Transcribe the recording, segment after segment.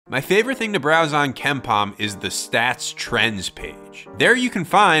My favorite thing to browse on KenPom is the Stats Trends page. There you can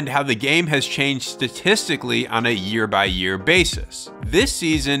find how the game has changed statistically on a year-by-year basis. This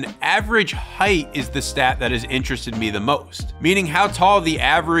season, average height is the stat that has interested me the most, meaning how tall the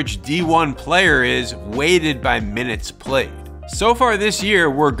average D1 player is weighted by minutes played. So far this year,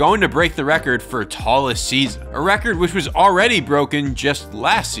 we're going to break the record for tallest season, a record which was already broken just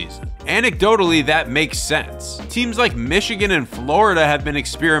last season. Anecdotally, that makes sense. Teams like Michigan and Florida have been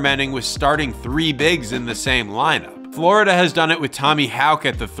experimenting with starting 3 bigs in the same lineup. Florida has done it with Tommy Hauck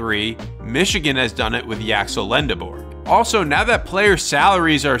at the 3, Michigan has done it with Yaxel Lendeborg. Also, now that player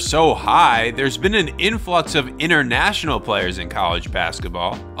salaries are so high, there's been an influx of international players in college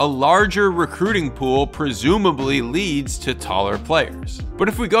basketball. A larger recruiting pool presumably leads to taller players. But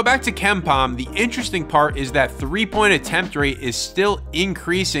if we go back to KenPom, the interesting part is that 3-point attempt rate is still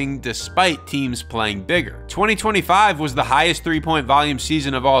increasing despite teams playing bigger. 2025 was the highest 3-point volume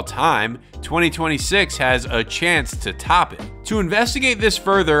season of all time. 2026 has a chance to top it. To investigate this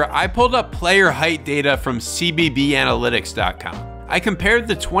further, I pulled up player height data from cbbanalytics.com. I compared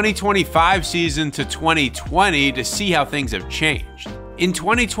the 2025 season to 2020 to see how things have changed. In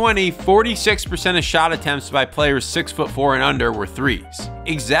 2020, 46% of shot attempts by players 6'4" and under were threes.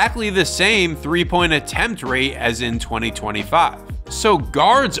 Exactly the same 3-point attempt rate as in 2025. So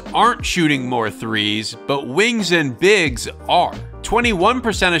guards aren't shooting more threes, but wings and bigs are.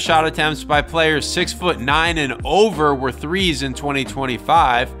 21% of shot attempts by players 6'9" and over were threes in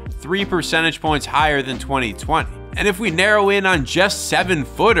 2025, 3 percentage points higher than 2020. And if we narrow in on just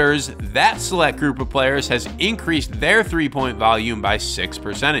 7-footers, that select group of players has increased their 3-point volume by 6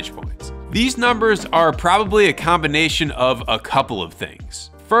 percentage points. These numbers are probably a combination of a couple of things.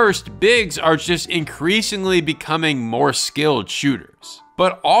 First, bigs are just increasingly becoming more skilled shooters.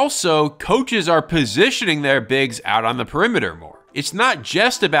 But also, coaches are positioning their bigs out on the perimeter more. It's not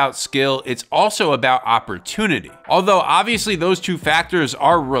just about skill, it's also about opportunity. Although obviously those two factors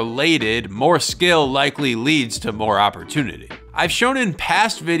are related, more skill likely leads to more opportunity. I've shown in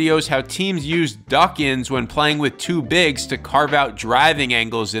past videos how teams use duck-ins when playing with 2 bigs to carve out driving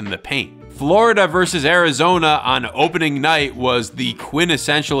angles in the paint. Florida versus Arizona on opening night was the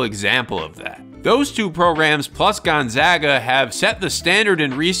quintessential example of that. Those 2 programs plus Gonzaga have set the standard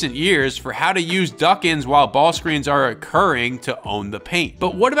in recent years for how to use duck-ins while ball screens are occurring to own the paint.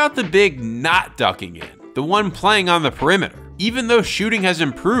 But what about the big not ducking in? The one playing on the perimeter? Even though shooting has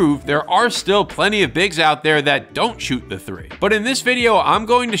improved, there are still plenty of bigs out there that don't shoot the 3. But in this video, I'm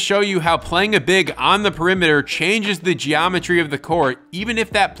going to show you how playing a big on the perimeter changes the geometry of the court, even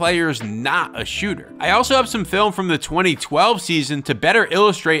if that player's not a shooter. I also have some film from the 2012 season to better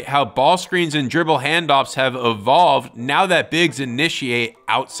illustrate how ball screens and dribble handoffs have evolved now that bigs initiate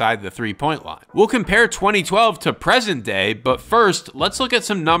outside the 3-point line. We'll compare 2012 to present day, but first, let's look at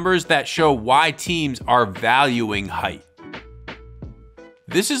some numbers that show why teams are valuing height.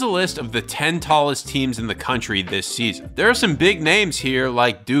 This is a list of the 10 tallest teams in the country this season. There are some big names here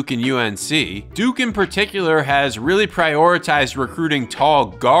like Duke and UNC. Duke in particular has really prioritized recruiting tall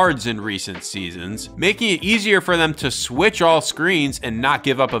guards in recent seasons, making it easier for them to switch all screens and not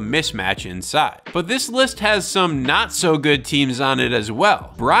give up a mismatch inside. But this list has some not so good teams on it as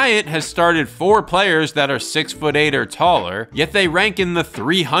well. Bryant has started 4 players that are 6'8" or taller, yet they rank in the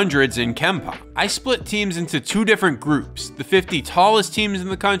 300s in KenPom. I split teams into 2 different groups, the 50 tallest teams in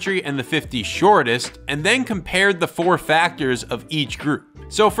the country and the 50 shortest, and then compared the 4 factors of each group.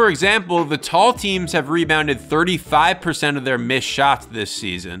 So for example, the tall teams have rebounded 35% of their missed shots this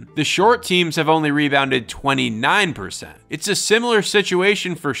season. The short teams have only rebounded 29%. It's a similar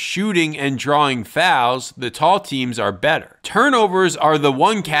situation for shooting and drawing fouls. The tall teams are better. Turnovers are the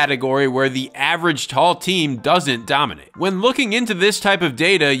one category where the average tall team doesn't dominate. When looking into this type of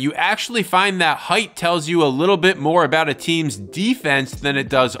data, you actually find that height tells you a little bit more about a team's defense than it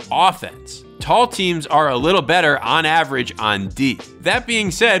does offense. Tall teams are a little better on average on D. That being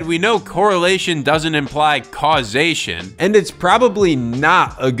said, we know correlation doesn't imply causation, and it's probably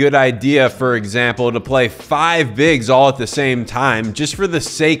not a good idea, for example, to play 5 bigs all at the same time just for the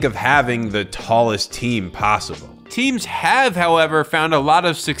sake of having the tallest team possible. Teams have, however, found a lot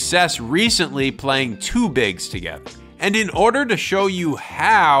of success recently playing 2 bigs together. And in order to show you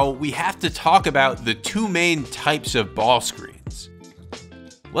how, we have to talk about the 2 main types of ball screens.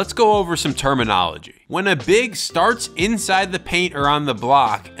 Let's go over some terminology. When a big starts inside the paint or on the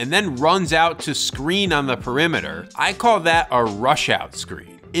block and then runs out to screen on the perimeter, I call that a rush out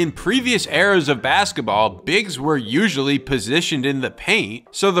screen. In previous eras of basketball, bigs were usually positioned in the paint,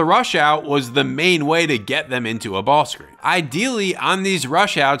 so the rush out was the main way to get them into a ball screen. Ideally, on these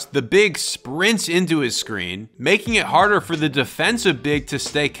rush outs, the big sprints into his screen, making it harder for the defensive big to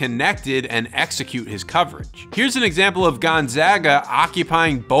stay connected and execute his coverage. Here's an example of Gonzaga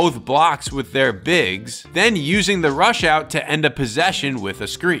occupying both blocks with their bigs, then using the rush out to end a possession with a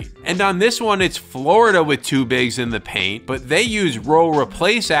screen. And on this one, it's Florida with two bigs in the paint, but they use roll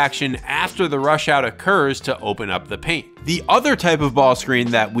replace action after the rush out occurs to open up the paint. The other type of ball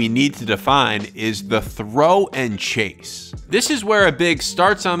screen that we need to define is the throw and chase. This is where a big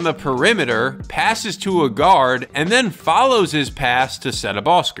starts on the perimeter, passes to a guard, and then follows his pass to set a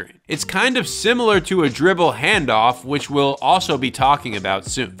ball screen. It's kind of similar to a dribble handoff, which we'll also be talking about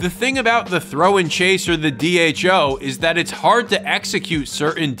soon. The thing about the throw and chase or the DHO is that it's hard to execute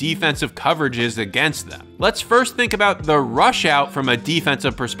certain defensive coverages against them. Let's first think about the rush out from a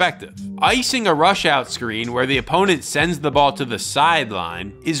defensive perspective. Icing a rush out screen where the opponent sends the ball to the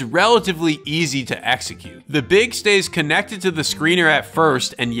sideline is relatively easy to execute. The big stays connected to the screener at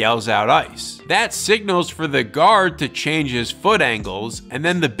first and yells out ice. That signals for the guard to change his foot angles, and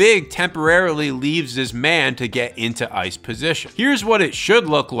then the big temporarily leaves his man to get into ice position. Here's what it should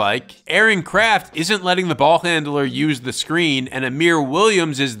look like. Aaron Craft isn't letting the ball handler use the screen, and Amir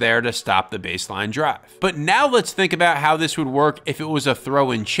Williams is there to stop the baseline drive. But now let's think about how this would work if it was a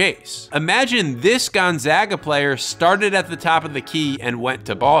throw and chase. Imagine this Gonzaga player started at the top of the key and went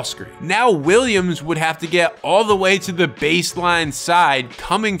to ball screen. Now Williams would have to get all the way to the baseline side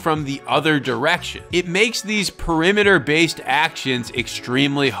coming from the other direction. It makes these perimeter-based actions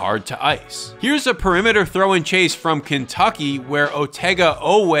extremely hard to ice. Here's a perimeter throw and chase from Kentucky where Otega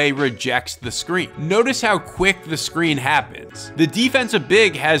Owe rejects the screen. Notice how quick the screen happens. The defensive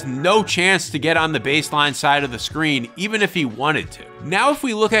big has no chance to get on the baseline side of the screen even if he wanted to. Now if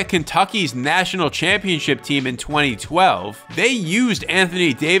we look at Kentucky's national championship team in 2012, they used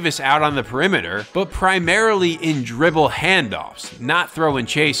Anthony Davis out on the perimeter, but primarily in dribble handoffs, not throw and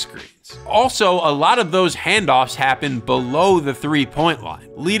chase screens. Also, a lot of those handoffs happen below the three-point line,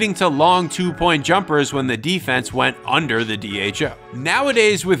 leading to long two-point jumpers when the defense went under the DHO.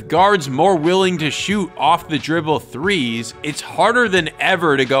 Nowadays, with guards more willing to shoot off the dribble threes, it's harder than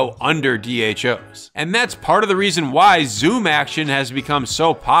ever to go under DHOs. And that's part of the reason why zoom action has become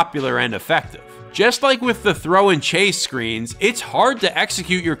so popular and effective. Just like with the throw and chase screens, it's hard to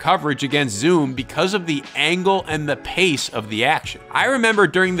execute your coverage against zoom because of the angle and the pace of the action. I remember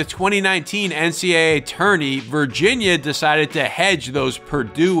during the 2019 NCAA tourney, Virginia decided to hedge those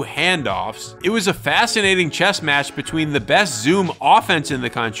Purdue handoffs. It was a fascinating chess match between the best zoom offense in the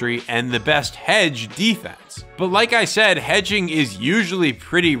country and the best hedge defense. But like I said, hedging is usually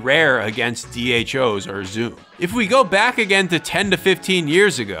pretty rare against DHOs or zoom. If we go back again to 10 to 15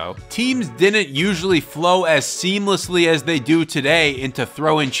 years ago, teams didn't usually flow as seamlessly as they do today into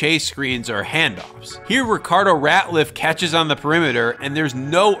throw and chase screens or handoffs. Here, Ricardo Ratliff catches on the perimeter and there's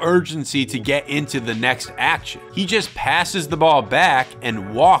no urgency to get into the next action. He just passes the ball back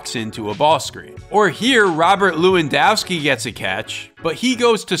and walks into a ball screen. Or here, Robert Lewandowski gets a catch, but he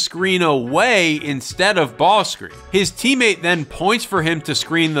goes to screen away instead of ball screen. His teammate then points for him to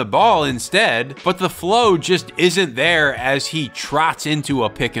screen the ball instead, but the flow just isn't there as he trots into a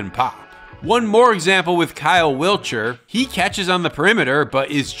pick and pop. One more example with Kyle Wiltshire. He catches on the perimeter,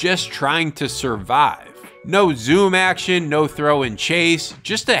 but is just trying to survive. No zoom action, no throw and chase,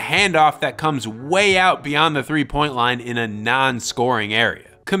 just a handoff that comes way out beyond the three-point line in a non-scoring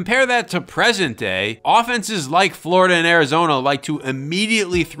area. Compare that to present day. Offenses like Florida and Arizona like to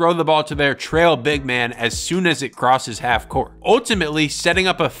immediately throw the ball to their trail big man as soon as it crosses half court, ultimately setting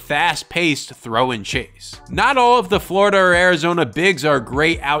up a fast-paced throw and chase. Not all of the Florida or Arizona bigs are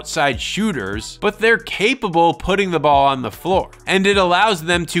great outside shooters, but they're capable putting the ball on the floor, and it allows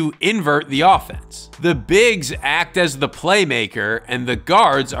them to invert the offense. The bigs act as the playmaker, and the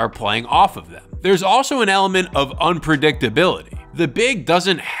guards are playing off of them. There's also an element of unpredictability. The big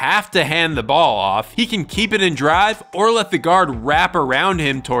doesn't have to hand the ball off. He can keep it in drive or let the guard wrap around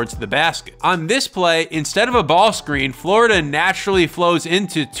him towards the basket. On this play, instead of a ball screen, Florida naturally flows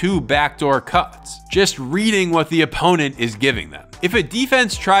into two backdoor cuts, just reading what the opponent is giving them. If a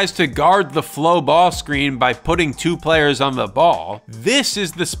defense tries to guard the flow ball screen by putting two players on the ball, this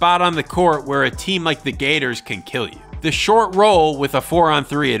is the spot on the court where a team like the Gators can kill you. the short roll with a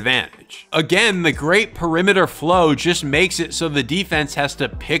 4-on-3 advantage. Again, the great perimeter flow just makes it so the defense has to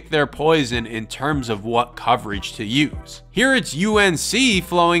pick their poison in terms of what coverage to use. Here it's UNC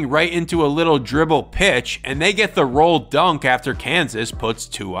flowing right into a little dribble pitch, and they get the roll dunk after Kansas puts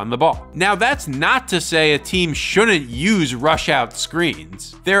 2 on the ball. Now that's not to say a team shouldn't use rush out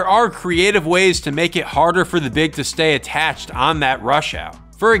screens. There are creative ways to make it harder for the big to stay attached on that rush out.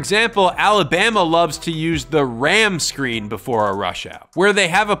 For example, Alabama loves to use the ram screen before a rush out, where they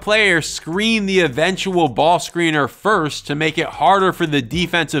have a player screen the eventual ball screener first to make it harder for the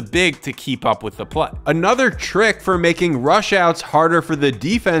defensive big to keep up with the play. Another trick for making rush outs harder for the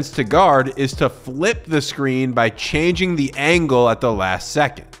defense to guard is to flip the screen by changing the angle at the last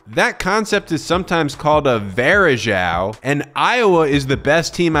second. That concept is sometimes called a varejao, and Iowa is the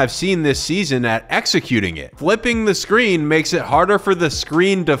best team I've seen this season at executing it. Flipping the screen makes it harder for the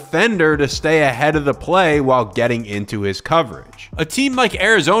screen defender to stay ahead of the play while getting into his coverage. A team like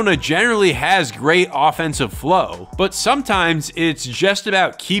Arizona generally has great offensive flow, but sometimes it's just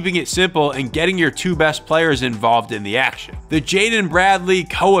about keeping it simple and getting your 2 best players involved in the action. The Jaden Bradley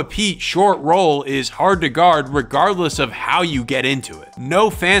Koa Pete short roll is hard to guard regardless of how you get into it. No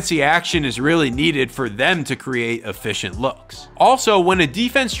fancy action is really needed for them to create efficient looks. Also, when a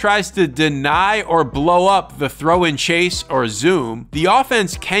defense tries to deny or blow up the throw and chase or zoom, the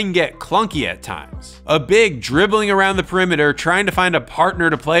offense can get clunky at times. A big dribbling around the perimeter trying to find a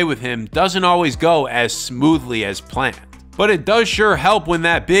partner to play with him doesn't always go as smoothly as planned. But it does sure help when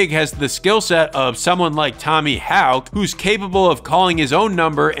that big has the skill set of someone like Tommy Hauck, who's capable of calling his own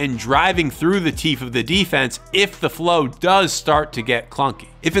number and driving through the teeth of the defense if the flow does start to get clunky.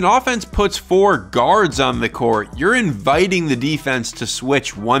 If an offense puts 4 guards on the court, you're inviting the defense to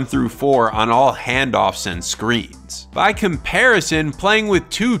switch 1 through 4 on all handoffs and screens. By comparison, playing with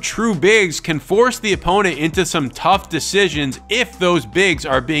 2 true bigs can force the opponent into some tough decisions if those bigs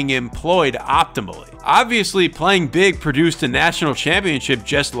are being employed optimally. Obviously, playing big produced a national championship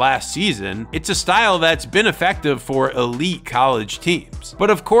just last season. It's a style that's been effective for elite college teams. But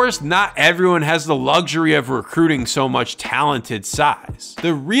of course, not everyone has the luxury of recruiting so much talented size.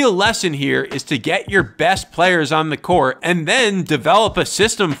 The real lesson here is to get your best players on the court and then develop a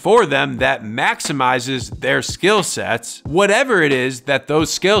system for them that maximizes their skill sets, whatever it is that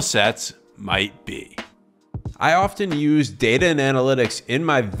those skill sets might be. I often use data and analytics in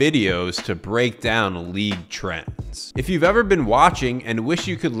my videos to break down league trends. If you've ever been watching and wish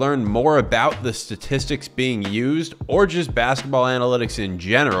you could learn more about the statistics being used or just basketball analytics in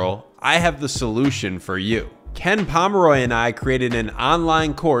general, I have the solution for you. Ken Pomeroy and I created an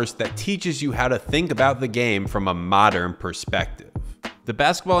online course that teaches you how to think about the game from a modern perspective. The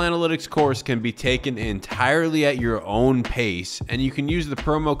basketball analytics course can be taken entirely at your own pace, and you can use the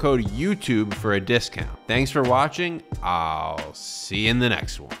promo code YouTube for a discount. Thanks for watching. I'll see you in the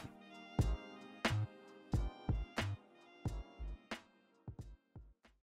next one.